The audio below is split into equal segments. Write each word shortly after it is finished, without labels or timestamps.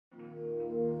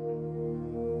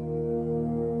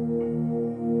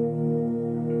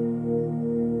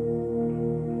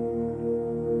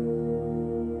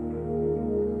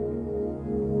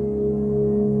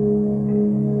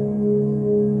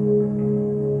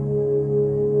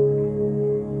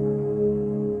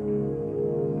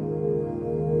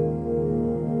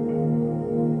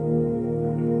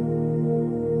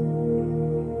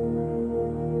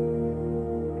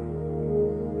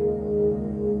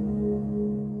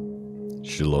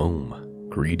Shalom,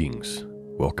 greetings,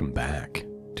 welcome back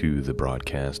to the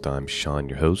broadcast. I'm Sean,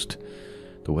 your host.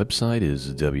 The website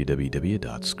is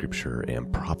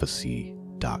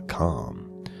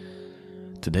www.scriptureandprophecy.com.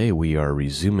 Today we are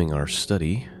resuming our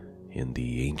study in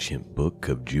the ancient book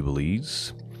of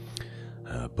Jubilees,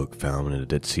 a book found in the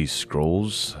Dead Sea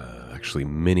Scrolls, actually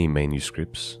many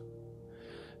manuscripts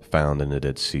found in the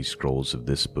Dead Sea Scrolls of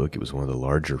this book. It was one of the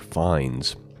larger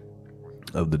finds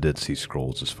of the Dead Sea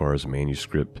Scrolls as far as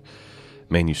manuscripts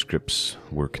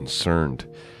were concerned.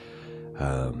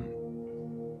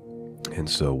 And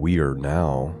so we are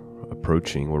now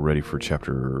we're ready for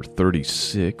chapter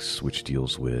 36, which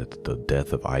deals with the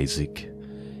death of Isaac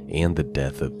and the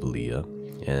death of Leah,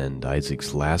 and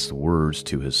Isaac's last words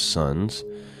to his sons,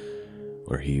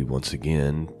 where he once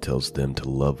again tells them to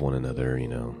love one another, he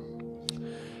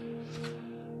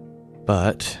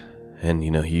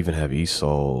even have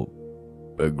Esau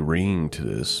agreeing to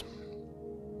this.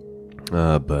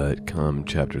 But come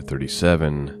chapter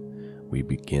 37, we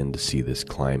begin to see this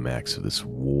climax of this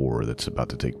war that's about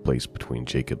to take place between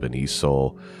Jacob and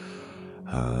Esau.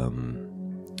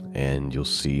 And you'll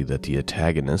see that the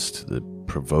antagonists, the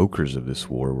provokers of this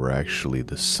war, were actually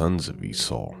the sons of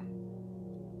Esau.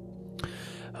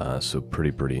 So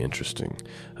pretty interesting.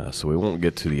 So we won't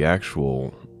get to the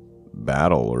actual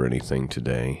battle or anything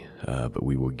today, but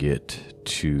we will get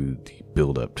to the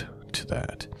build-up to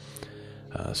that.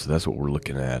 So that's what we're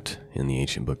looking at in the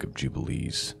ancient book of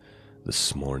Jubilees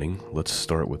this morning. Let's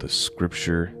start with the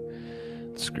scripture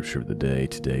of the day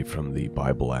today from the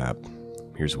Bible app.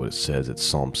 Here's what it says. It's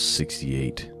Psalm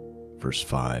 68, verse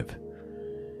 5.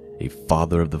 A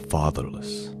father of the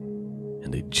fatherless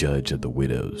and a judge of the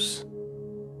widows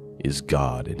is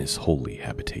God in his holy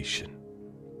habitation.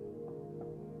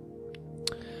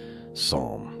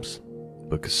 Psalms,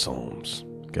 book of Psalms.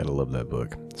 Gotta love that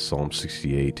book. Psalm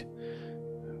 68,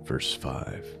 verse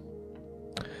 5.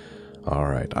 All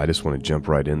right, I just want to jump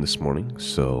right in this morning,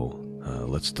 so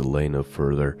let's delay no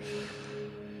further.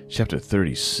 Chapter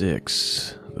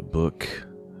 36,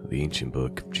 the ancient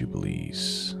book of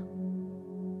Jubilees.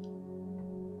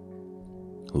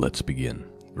 Let's begin.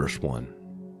 Verse 1.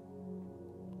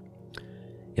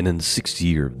 And in the 6th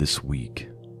year of this week,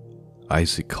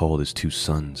 Isaac called his 2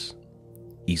 sons,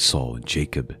 Esau and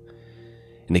Jacob.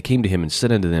 And they came to him and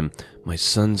said unto them, My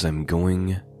sons, I am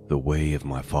going the way of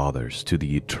my fathers, to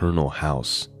the eternal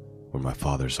house where my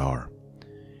fathers are.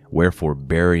 Wherefore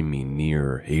bury me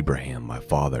near Abraham my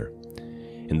father,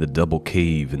 in the double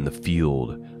cave in the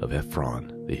field of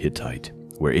Ephron the Hittite,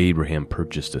 where Abraham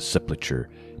purchased a sepulchre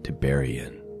to bury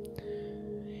in.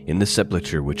 In the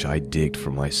sepulchre which I digged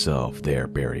for myself, there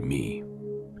bury me.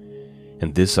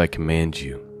 And this I command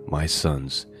you, my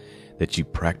sons, that you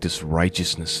practice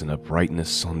righteousness and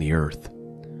uprightness on the earth,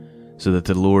 so that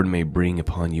the Lord may bring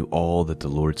upon you all that the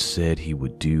Lord said he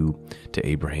would do to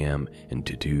Abraham and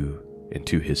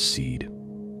to his seed.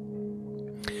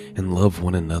 And love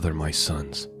one another, my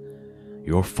sons,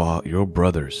 your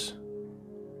brothers,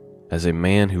 as a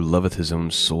man who loveth his own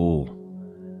soul.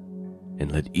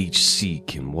 And let each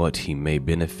seek in what he may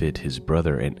benefit his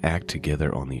brother, and act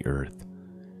together on the earth.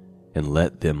 And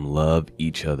let them love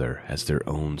each other as their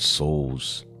own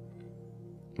souls.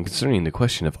 And concerning the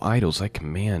question of idols, I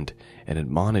command and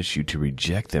admonish you to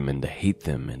reject them, and to hate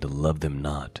them, and to love them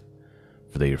not.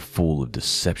 For they are full of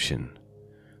deception.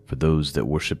 For those that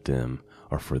worship them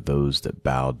are for those that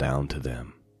bow down to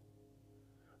them.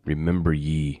 Remember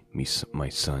ye, my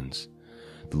sons,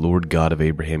 the Lord God of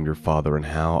Abraham your father, and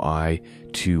how I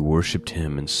too worshipped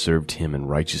him and served him in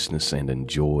righteousness and in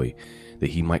joy, that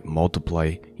he might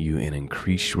multiply you and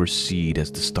increase your seed as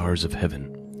the stars of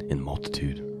heaven in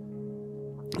multitude,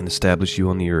 and establish you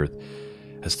on the earth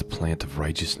as the plant of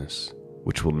righteousness,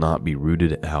 which will not be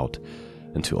rooted out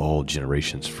unto all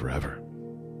generations forever.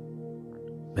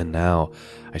 And now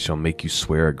I shall make you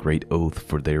swear a great oath,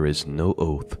 for there is no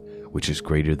oath which is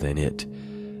greater than it,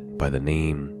 by the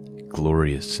name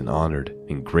glorious and honored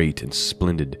and great and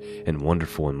splendid and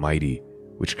wonderful and mighty,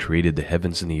 which created the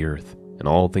heavens and the earth, and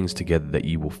all things together, that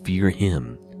ye will fear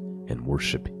him and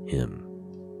worship him.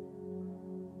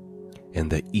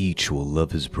 And that each will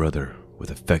love his brother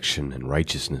with affection and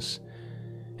righteousness,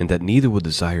 and that neither will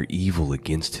desire evil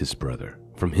against his brother,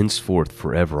 from henceforth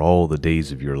forever all the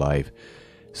days of your life,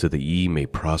 so that ye may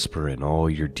prosper in all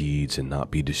your deeds and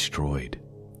not be destroyed.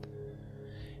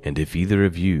 And if either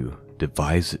of you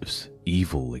deviseth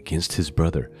evil against his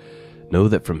brother, know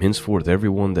that from henceforth every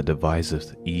one that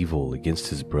deviseth evil against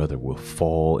his brother will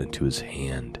fall into his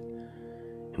hand,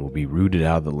 and will be rooted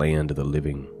out of the land of the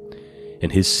living,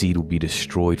 and his seed will be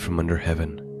destroyed from under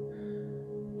heaven.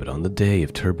 But on the day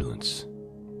of turbulence,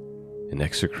 and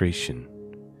execration,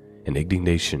 and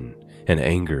indignation, and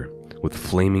anger, with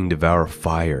flaming devour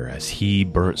fire, as he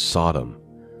burnt Sodom,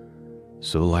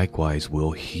 so likewise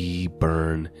will he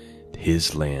burn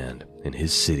his land and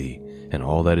his city and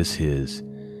all that is his,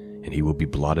 and he will be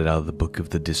blotted out of the book of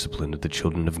the discipline of the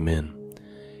children of men,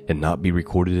 and not be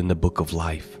recorded in the book of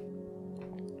life.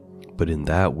 But in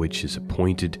that which is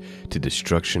appointed to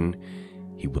destruction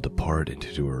he will depart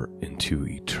into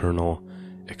eternal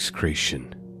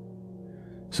execration,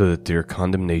 so that their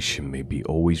condemnation may be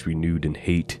always renewed in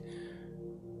hate,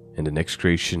 and in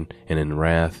execration, and in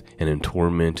wrath, and in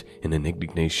torment, and in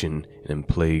indignation, and in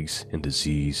plagues, and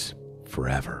disease,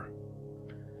 forever.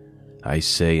 I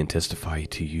say and testify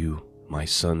to you, my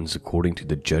sons, according to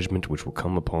the judgment which will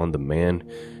come upon the man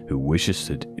who wishes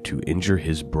to injure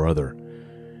his brother.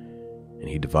 And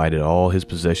he divided all his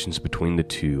possessions between the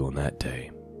two on that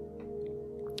day.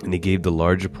 And he gave the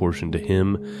larger portion to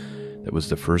him that was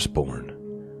the firstborn,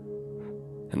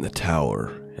 and the tower,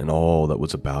 and all that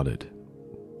was about it,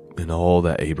 and all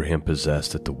that Abraham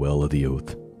possessed at the well of the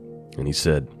oath. And he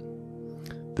said,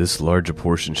 This larger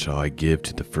portion shall I give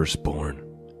to the firstborn.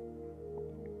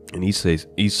 And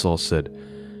Esau said,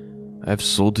 I have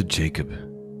sold to Jacob,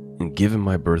 and given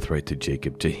my birthright to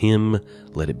Jacob. To him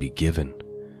let it be given.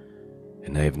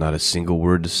 And I have not a single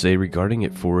word to say regarding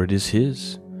it, for it is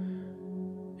his.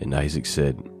 And Isaac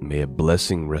said, May a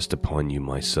blessing rest upon you,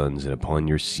 my sons, and upon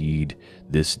your seed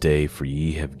this day, for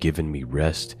ye have given me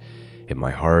rest, and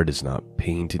my heart is not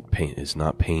pained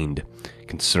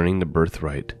concerning the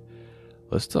birthright,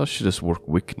 lest thou shouldest work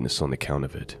wickedness on account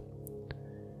of it.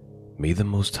 May the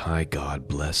Most High God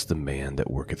bless the man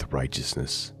that worketh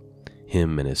righteousness,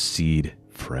 him and his seed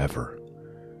forever.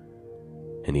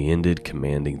 And he ended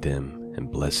commanding them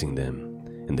and blessing them,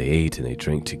 and they ate and they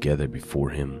drank together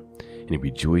before him. And he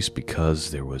rejoiced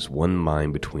because there was one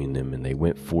mind between them, and they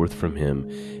went forth from him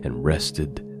and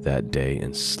rested that day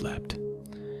and slept.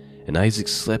 And Isaac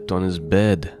slept on his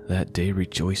bed that day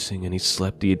rejoicing, and he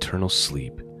slept the eternal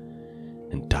sleep,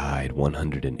 and died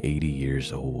 180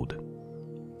 years old.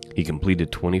 He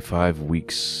completed 25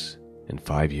 weeks and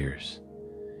 5 years.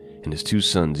 And his two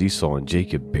sons Esau and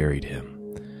Jacob buried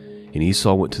him. And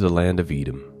Esau went to the land of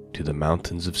Edom, to the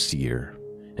mountains of Seir,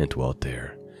 and dwelt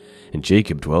there. And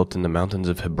Jacob dwelt in the mountains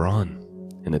of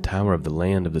Hebron, in the tower of the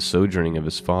land of the sojourning of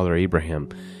his father Abraham,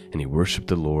 and he worshipped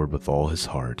the Lord with all his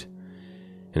heart,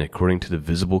 and according to the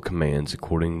visible commands,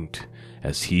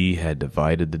 as he had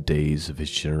divided the days of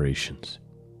his generations.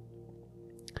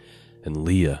 And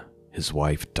Leah, his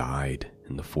wife, died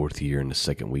in the 4th year, in the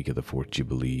 2nd week of the 4th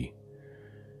Jubilee.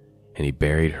 And he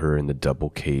buried her in the double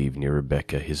cave near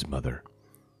Rebekah his mother,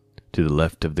 to the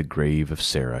left of the grave of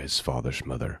Sarah his father's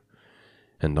mother.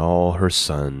 And all her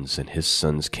sons and his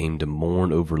sons came to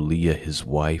mourn over Leah his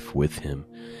wife with him,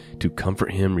 to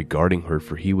comfort him regarding her,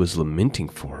 for he was lamenting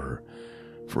for her.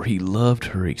 For he loved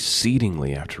her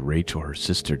exceedingly after Rachel her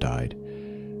sister died,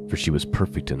 for she was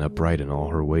perfect and upright in all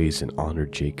her ways, and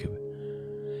honored Jacob.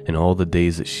 And all the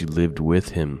days that she lived with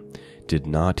him did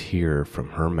not hear from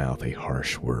her mouth a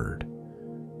harsh word,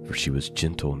 for she was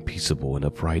gentle and peaceable and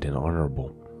upright and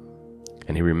honorable.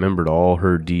 And he remembered all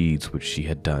her deeds which she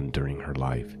had done during her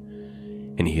life,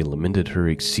 and he lamented her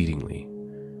exceedingly,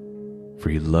 for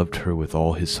he loved her with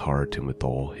all his heart and with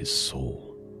all his soul.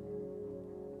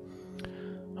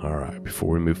 Alright,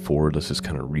 before we move forward, let's just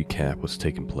kind of recap what's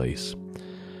taking place.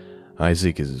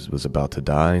 Isaac was about to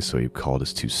die, so he called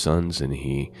his two sons, and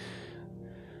he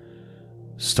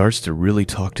starts to really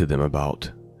talk to them about,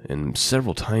 and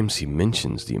several times he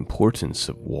mentions the importance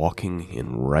of walking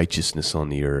in righteousness on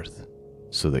the earth,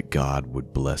 so that God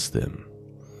would bless them.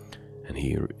 And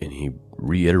he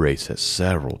reiterates that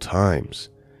several times.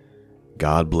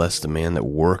 God bless the man that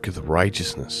worketh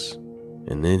righteousness,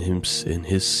 and in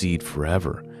his seed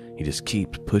forever. He just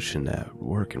keeps pushing that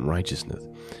work in righteousness.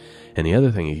 And the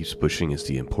other thing he keeps pushing is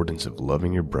the importance of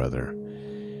loving your brother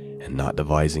and not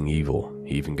devising evil.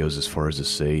 He even goes as far as to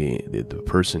say that the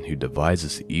person who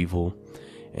devises evil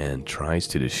and tries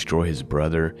to destroy his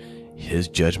brother, his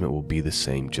judgment will be the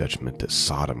same judgment that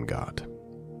Sodom got.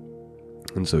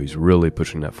 And so he's really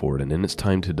pushing that forward. And then it's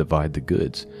time to divide the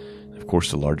goods. Of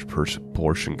course, the large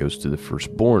portion goes to the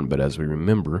firstborn, but as we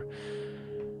remember,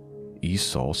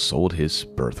 Esau sold his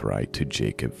birthright to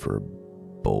Jacob for a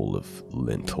bowl of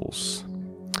lentils.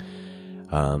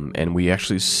 And we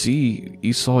actually see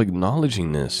Esau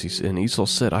acknowledging this. And Esau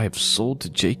said, I have sold to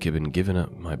Jacob and given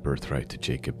up my birthright to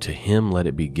Jacob. To him let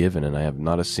it be given, and I have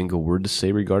not a single word to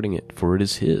say regarding it, for it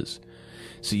is his.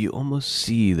 So you almost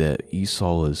see that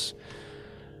Esau is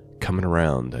coming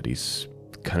around, that he's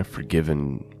kind of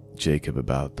forgiven Jacob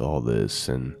about all this,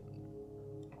 and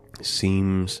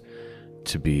seems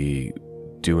to be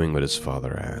doing what his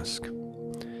father asked.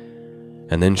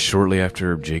 And then shortly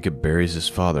after Jacob buries his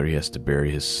father, he has to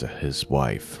bury his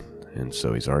wife. And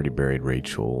so he's already buried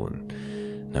Rachel,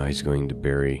 and now he's going to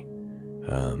bury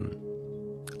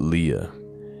Leah.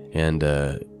 And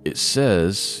it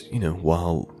says,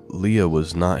 while Leah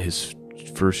was not his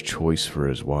first choice for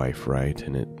his wife, right?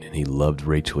 And he loved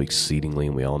Rachel exceedingly,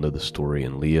 and we all know the story.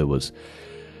 And Leah was,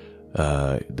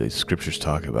 the scriptures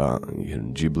talk about,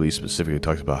 Jubilees specifically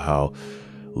talks about how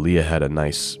Leah had a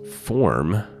nice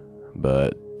form,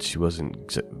 but she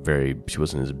wasn't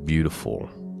as beautiful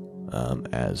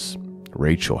as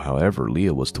Rachel. However,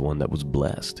 Leah was the one that was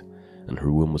blessed, and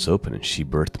her womb was open, and she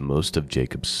birthed most of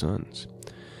Jacob's sons.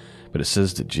 But it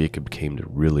says that Jacob came to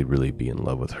really, really be in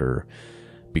love with her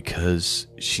because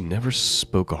she never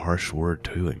spoke a harsh word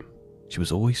to him. She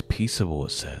was always peaceable,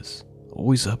 it says,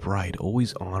 always upright,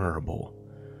 always honorable.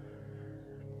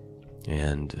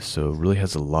 And so really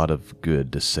has a lot of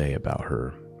good to say about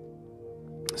her.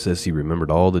 It says he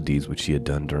remembered all the deeds which he had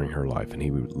done during her life, and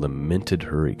he lamented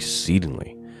her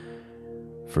exceedingly,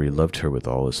 for he loved her with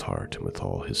all his heart and with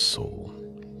all his soul.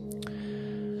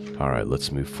 All right,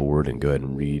 let's move forward and go ahead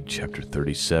and read chapter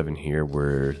 37 here,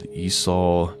 where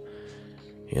Esau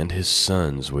and his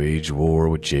sons wage war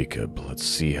with Jacob. Let's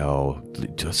see how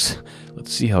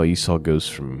Esau goes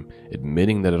from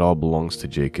admitting that it all belongs to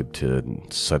Jacob to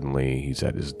suddenly he's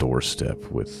at his doorstep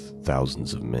with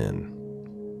thousands of men.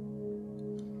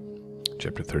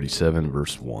 Chapter 37,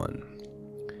 verse 1.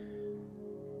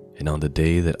 And on the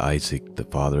day that Isaac, the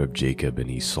father of Jacob, and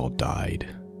Esau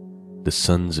died, the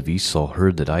sons of Esau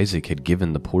heard that Isaac had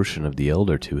given the portion of the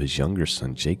elder to his younger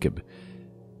son Jacob,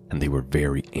 and they were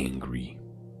very angry.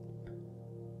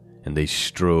 And they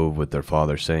strove with their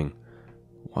father, saying,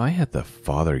 Why hath the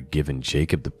father given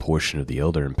Jacob the portion of the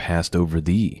elder and passed over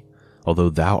thee, although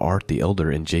thou art the elder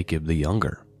and Jacob the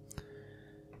younger?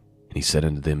 And he said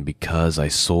unto them, Because I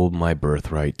sold my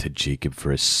birthright to Jacob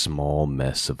for a small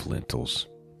mess of lentils.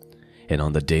 And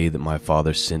on the day that my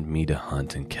father sent me to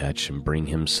hunt and catch and bring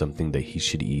him something that he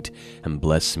should eat and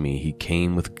bless me, he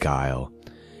came with guile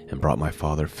and brought my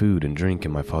father food and drink,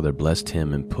 and my father blessed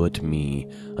him and put me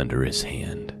under his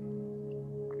hand.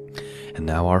 And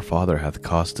now our father hath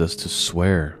caused us to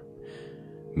swear,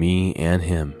 me and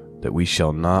him, that we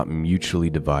shall not mutually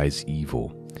devise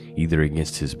evil, either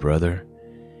against his brother,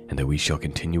 and that we shall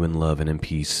continue in love and in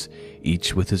peace,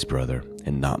 each with his brother,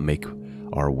 and not make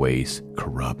our ways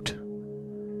corrupt.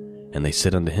 And they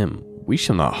said unto him, We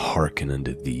shall not hearken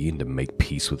unto thee, and to make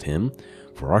peace with him,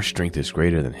 for our strength is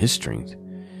greater than his strength,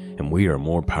 and we are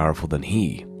more powerful than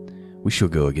he. We shall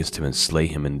go against him and slay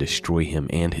him and destroy him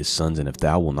and his sons, and if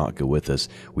thou wilt not go with us,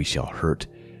 we shall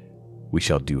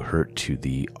do hurt to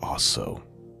thee also.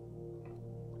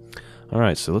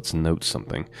 Alright, so let's note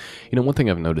something. One thing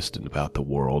I've noticed about the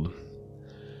world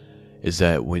is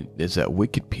that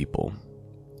wicked people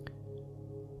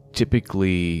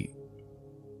typically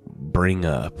bring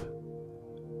up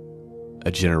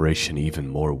a generation even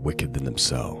more wicked than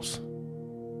themselves.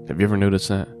 Have you ever noticed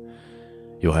that?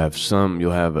 You'll have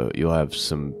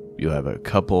a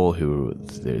couple who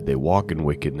they walk in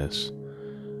wickedness,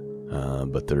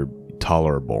 but they're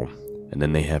tolerable, and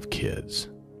then they have kids,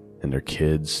 and their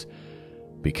kids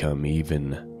become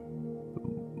even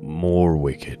more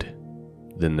wicked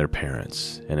than their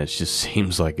parents, and it just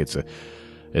seems like it's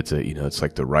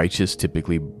like the righteous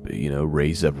typically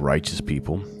raise up righteous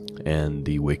people, and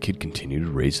the wicked continue to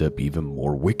raise up even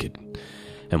more wicked.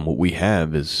 And what we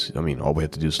have is, all we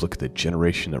have to do is look at the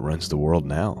generation that runs the world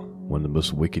now. One of the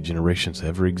most wicked generations to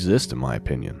ever exist, in my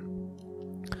opinion.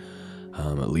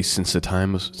 At least since the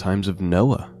times of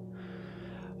Noah.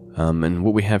 And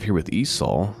what we have here with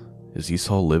Esau is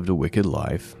Esau lived a wicked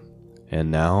life.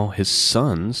 And now his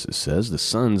sons, it says, the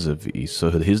sons of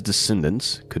Esau, his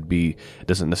descendants could be, it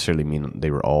doesn't necessarily mean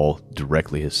they were all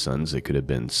directly his sons. They could have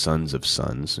been sons of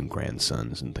sons and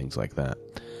grandsons and things like that.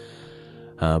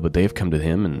 But they have come to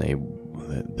him, and they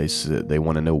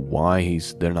want to know why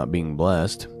they're not being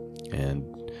blessed. And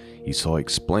Esau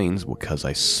explains, because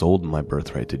I sold my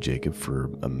birthright to Jacob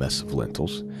for a mess of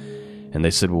lentils. And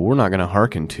they said, well, we're not going to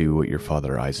hearken to what your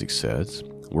father Isaac says.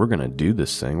 We're going to do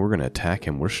this thing. We're going to attack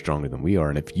him. We're stronger than we are.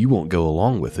 And if you won't go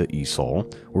along with it, Esau,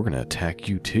 we're going to attack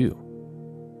you too.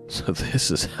 So this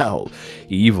is how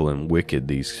evil and wicked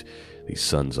these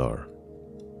sons are.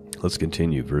 Let's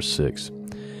continue. Verse 6.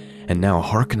 And now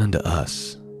hearken unto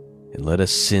us, and let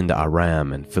us send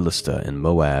Aram and Philistia and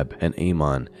Moab and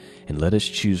Ammon, and let us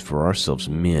choose for ourselves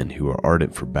men who are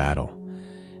ardent for battle,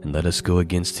 and let us go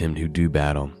against him who do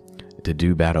battle. to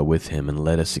do battle with him, and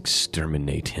let us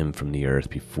exterminate him from the earth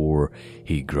before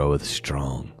he groweth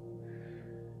strong.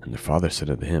 And their father said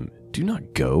unto him, Do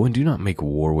not go, and do not make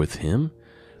war with him,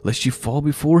 lest you fall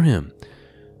before him.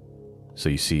 So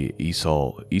you see,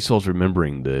 Esau's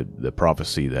remembering the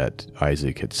prophecy that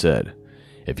Isaac had said.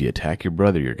 If you attack your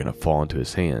brother, you're going to fall into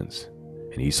his hands.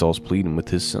 And Esau's pleading with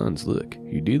his sons, look,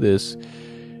 you do this,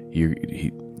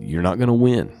 you're not going to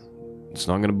win. It's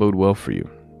not going to bode well for you.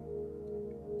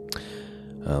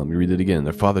 Let me read it again.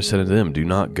 Their father said unto them, Do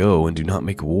not go, and do not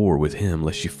make war with him,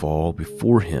 lest you fall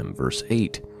before him. Verse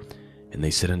 8. And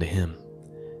they said unto him,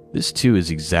 This too is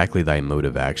exactly thy mode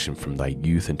of action from thy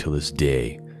youth until this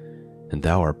day, and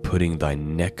thou art putting thy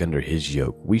neck under his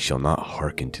yoke. We shall not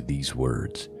hearken to these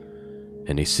words.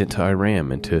 And they sent to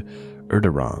Aram and to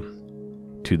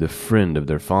Erdaram, to the friend of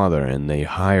their father, and they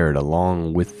hired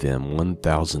along with them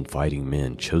 1,000 fighting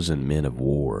men, chosen men of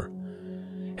war.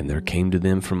 And there came to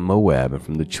them from Moab and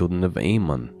from the children of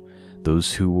Ammon,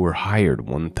 those who were hired,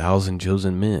 1,000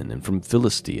 chosen men, and from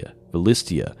Philistia,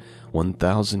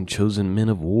 1,000 chosen men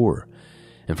of war,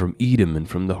 and from Edom and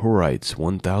from the Horites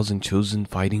 1,000 chosen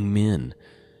fighting men,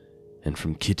 and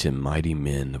from Kittim mighty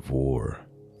men of war.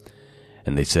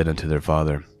 And they said unto their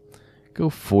father, Go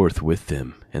forth with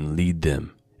them, and lead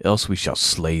them, else we shall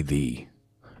slay thee.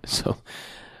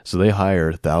 So they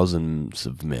hire thousands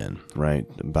of men, right?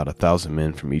 About 1,000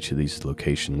 men from each of these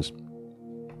locations.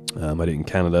 I didn't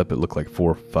count it up. It looked like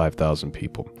 4,000 or 5,000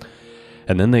 people.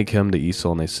 And then they come to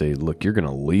Esau and they say, Look, you're going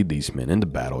to lead these men into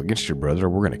battle against your brother, or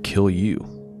we're going to kill you.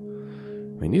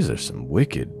 I mean, these are some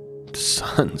wicked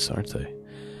sons, aren't they?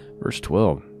 Verse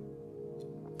 12.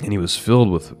 And he was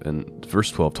filled with, and verse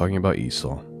 12, talking about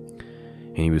Esau,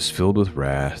 and he was filled with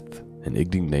wrath and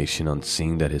indignation on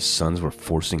seeing that his sons were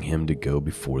forcing him to go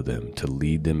before them, to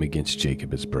lead them against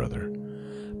Jacob his brother.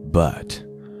 But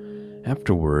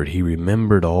afterward he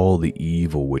remembered all the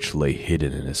evil which lay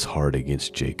hidden in his heart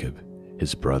against Jacob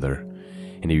his brother,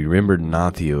 and he remembered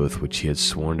not the oath which he had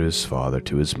sworn to his father,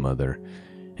 to his mother,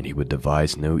 and he would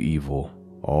devise no evil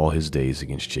all his days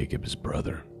against Jacob his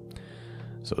brother.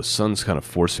 So his sons kind of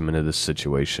force him into this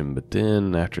situation, but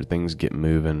then after things get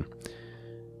moving,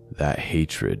 that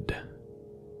hatred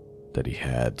that he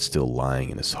had still lying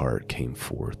in his heart came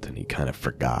forth, and he kind of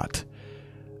forgot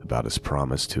about his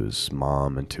promise to his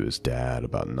mom and to his dad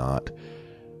about not,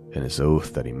 and his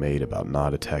oath that he made about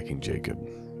not attacking Jacob.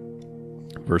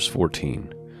 Verse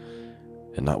 14.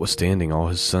 And notwithstanding all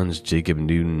his sons, Jacob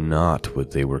knew not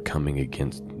that they were coming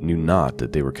against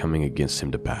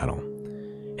him to battle.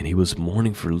 And he was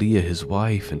mourning for Leah his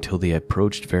wife until they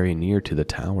approached very near to the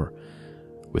tower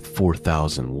with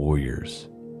 4,000 warriors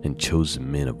and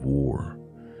chosen men of war.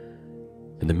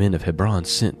 And the men of Hebron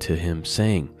sent to him,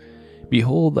 saying,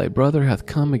 Behold, thy brother hath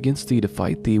come against thee to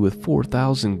fight thee with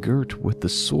 4,000 girt with the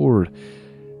sword.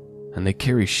 And they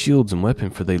carry shields and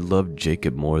weapons, for they loved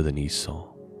Jacob more than Esau.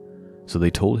 So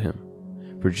they told him,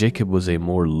 for Jacob was a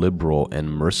more liberal and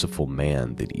merciful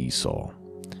man than Esau.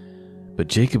 But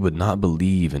Jacob would not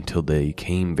believe until they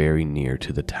came very near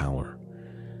to the tower.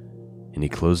 And he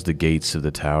closed the gates of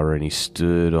the tower, and he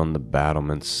stood on the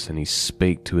battlements, and he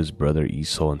spake to his brother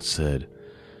Esau, and said,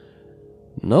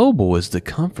 Noble is the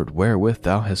comfort wherewith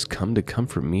thou hast come to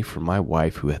comfort me for my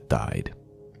wife who hath died.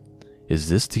 Is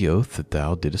this the oath that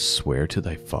thou didst swear to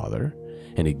thy father,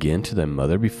 and again to thy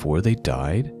mother before they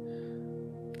died?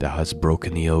 Thou hast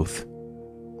broken the oath,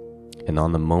 and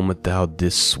on the moment thou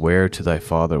didst swear to thy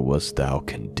father wast thou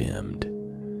condemned.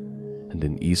 And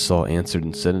then Esau answered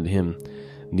and said unto him,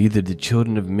 Neither the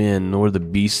children of men nor the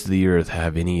beasts of the earth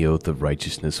have any oath of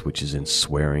righteousness which is in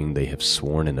swearing they have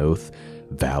sworn an oath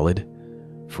valid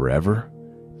forever,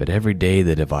 but every day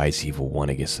they devise evil one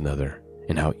against another,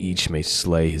 and how each may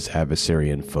slay his adversary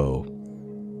and foe.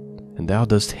 And thou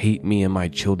dost hate me and my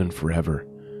children forever,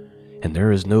 and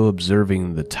there is no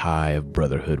observing the tie of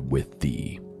brotherhood with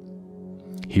thee.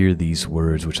 Hear these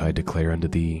words which I declare unto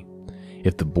thee.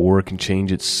 If the boar can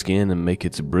change its skin and make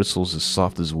its bristles as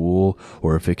soft as wool,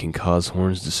 or if it can cause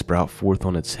horns to sprout forth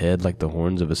on its head like the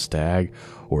horns of a stag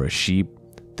or a sheep,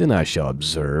 then I shall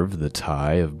observe the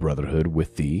tie of brotherhood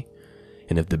with thee.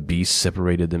 And if the beasts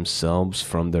separated themselves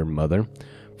from their mother,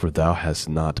 for thou hast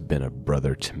not been a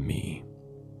brother to me.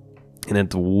 And if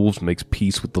the wolves makes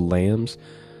peace with the lambs,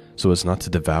 so as not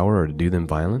to devour or to do them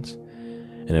violence,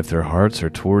 and if their hearts are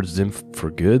towards them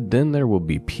for good, then there will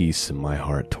be peace in my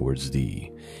heart towards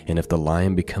thee. And if the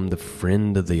lion become the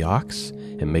friend of the ox,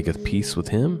 and maketh peace with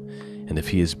him, and if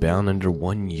he is bound under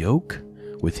one yoke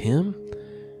with him,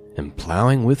 and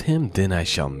plowing with him, then I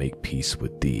shall make peace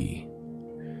with thee.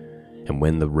 And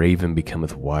when the raven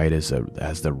becometh white as the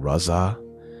razah,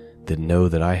 then know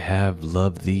that I have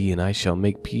loved thee, and I shall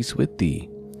make peace with thee.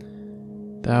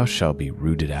 Thou shalt be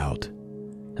rooted out,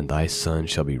 and thy son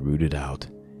shall be rooted out,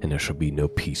 and there shall be no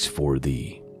peace for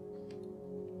thee.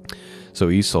 So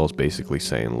Esau's basically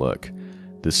saying, look,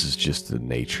 this is just the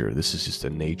nature. This is just the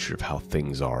nature of how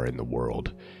things are in the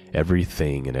world.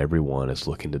 Everything and everyone is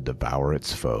looking to devour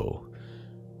its foe.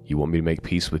 You want me to make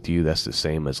peace with you? That's the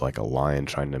same as like a lion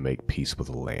trying to make peace with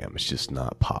a lamb. It's just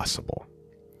not possible.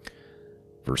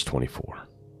 Verse 24.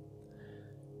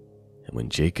 And when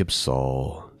Jacob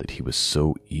saw that he was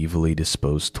so evilly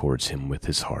disposed towards him with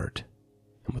his heart,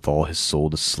 and with all his soul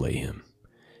to slay him,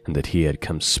 and that he had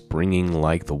come springing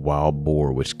like the wild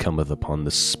boar which cometh upon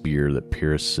the spear that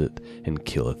pierceth and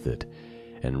killeth it,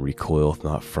 and recoileth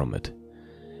not from it,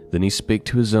 then he spake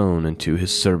to his own and to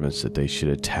his servants that they should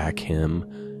attack him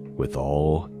with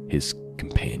all his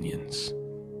companions.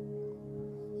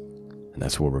 And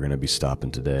that's where we're going to be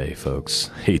stopping today, folks.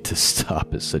 Hate to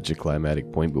stop at such a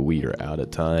climatic point, but we are out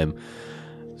of time.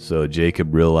 So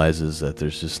Jacob realizes that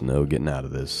there's just no getting out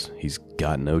of this. He's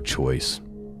got no choice.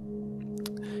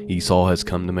 Esau has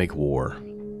come to make war.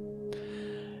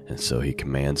 And so he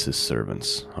commands his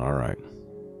servants, all right,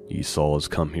 Esau has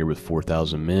come here with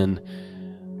 4,000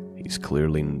 men. He's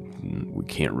clearly, we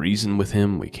can't reason with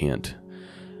him. We can't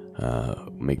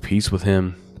make peace with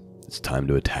him. It's time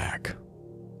to attack.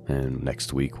 And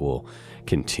next week we'll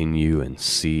continue and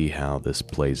see how this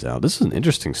plays out. This is an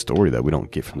interesting story that we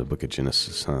don't get from the book of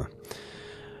Genesis, huh?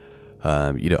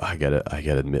 I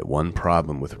gotta admit, one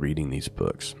problem with reading these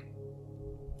books,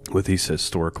 with these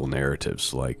historical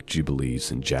narratives like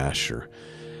Jubilees and Jasher,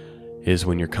 is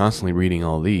when you're constantly reading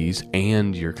all these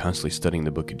and you're constantly studying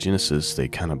the book of Genesis, they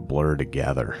kind of blur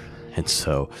together. And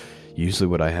so usually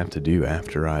what I have to do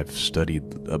after I've studied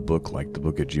a book like the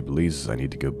book of Jubilees is I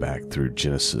need to go back through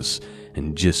Genesis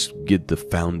and just get the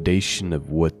foundation of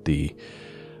what the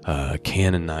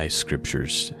canonized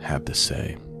scriptures have to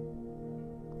say,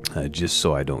 just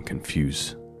so I don't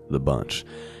confuse the bunch.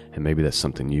 And maybe that's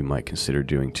something you might consider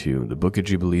doing too. The book of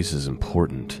Jubilees is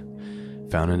important.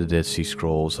 Found in the Dead Sea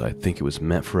Scrolls. I think it was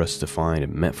meant for us to find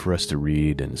and meant for us to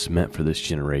read, and it's meant for this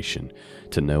generation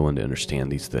to know and to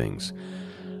understand these things.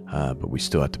 But we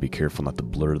still have to be careful not to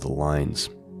blur the lines.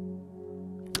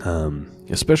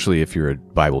 Especially if you're a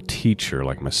Bible teacher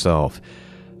like myself,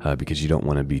 because you don't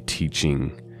want to be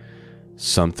teaching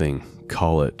something,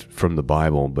 call it from the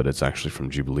Bible, but it's actually from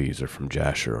Jubilees or from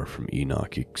Jasher or from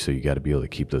Enoch. So you got to be able to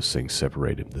keep those things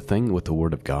separated. The thing with the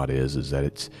Word of God is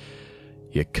that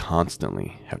you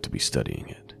constantly have to be studying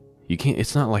it. You can't.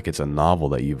 It's not like it's a novel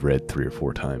that you've read 3 or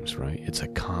 4 times, right? It's a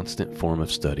constant form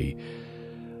of study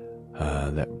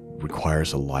that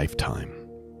requires a lifetime.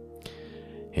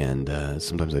 And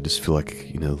sometimes I just feel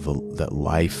like, that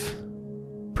life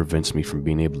prevents me from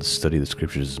being able to study the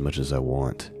scriptures as much as I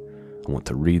want. I want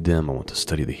to read them. I want to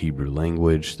study the Hebrew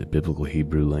language, the biblical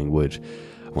Hebrew language.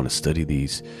 I want to study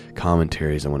these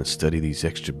commentaries. I want to study these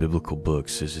extra biblical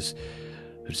books. There's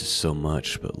just so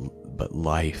much, but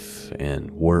life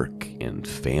and work and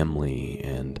family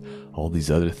and all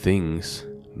these other things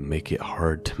make it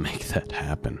hard to make that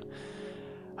happen.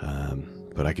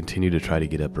 But I continue to try to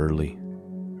get up early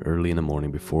in the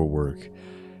morning before work,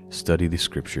 study the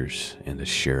scriptures, and to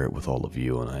share it with all of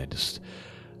you. And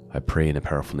I pray in the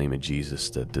powerful name of Jesus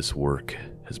that this work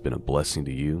has been a blessing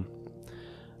to you.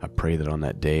 I pray that on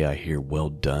that day I hear, "Well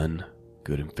done,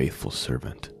 good and faithful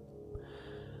servant."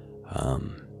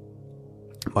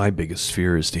 My biggest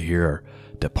fear is to hear,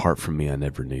 "Depart from me, I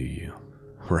never knew you."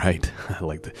 Right?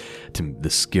 Like the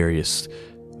scariest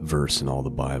verse in all the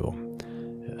Bible,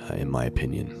 in my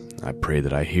opinion. I pray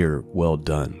that I hear, "Well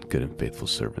done, good and faithful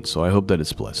servant." So I hope that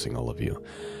it's blessing all of you.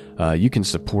 You can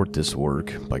support this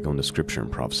work by going to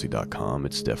scriptureandprophecy.com.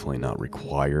 It's definitely not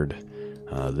required.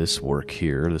 This work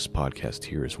here, this podcast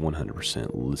here, is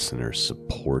 100% listener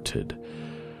supported,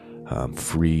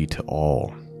 free to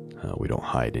all. We don't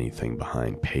hide anything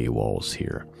behind paywalls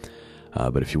here.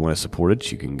 But if you want to support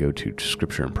it, you can go to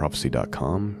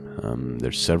scriptureandprophecy.com.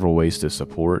 There's several ways to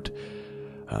support.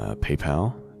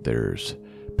 PayPal. There's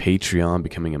Patreon,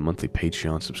 becoming a monthly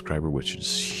Patreon subscriber, which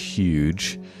is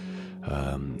huge.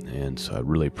 And so I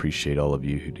really appreciate all of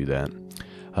you who do that.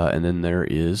 And then there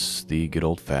is the good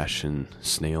old-fashioned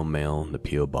snail mail, the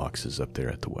P.O. boxes up there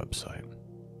at the website.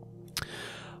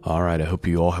 All right, I hope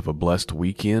you all have a blessed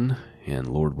weekend. And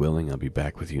Lord willing, I'll be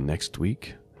back with you next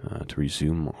week to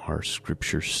resume our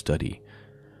scripture study.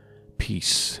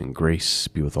 Peace and grace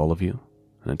be with all of you.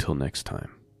 And until next time,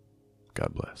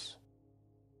 God bless.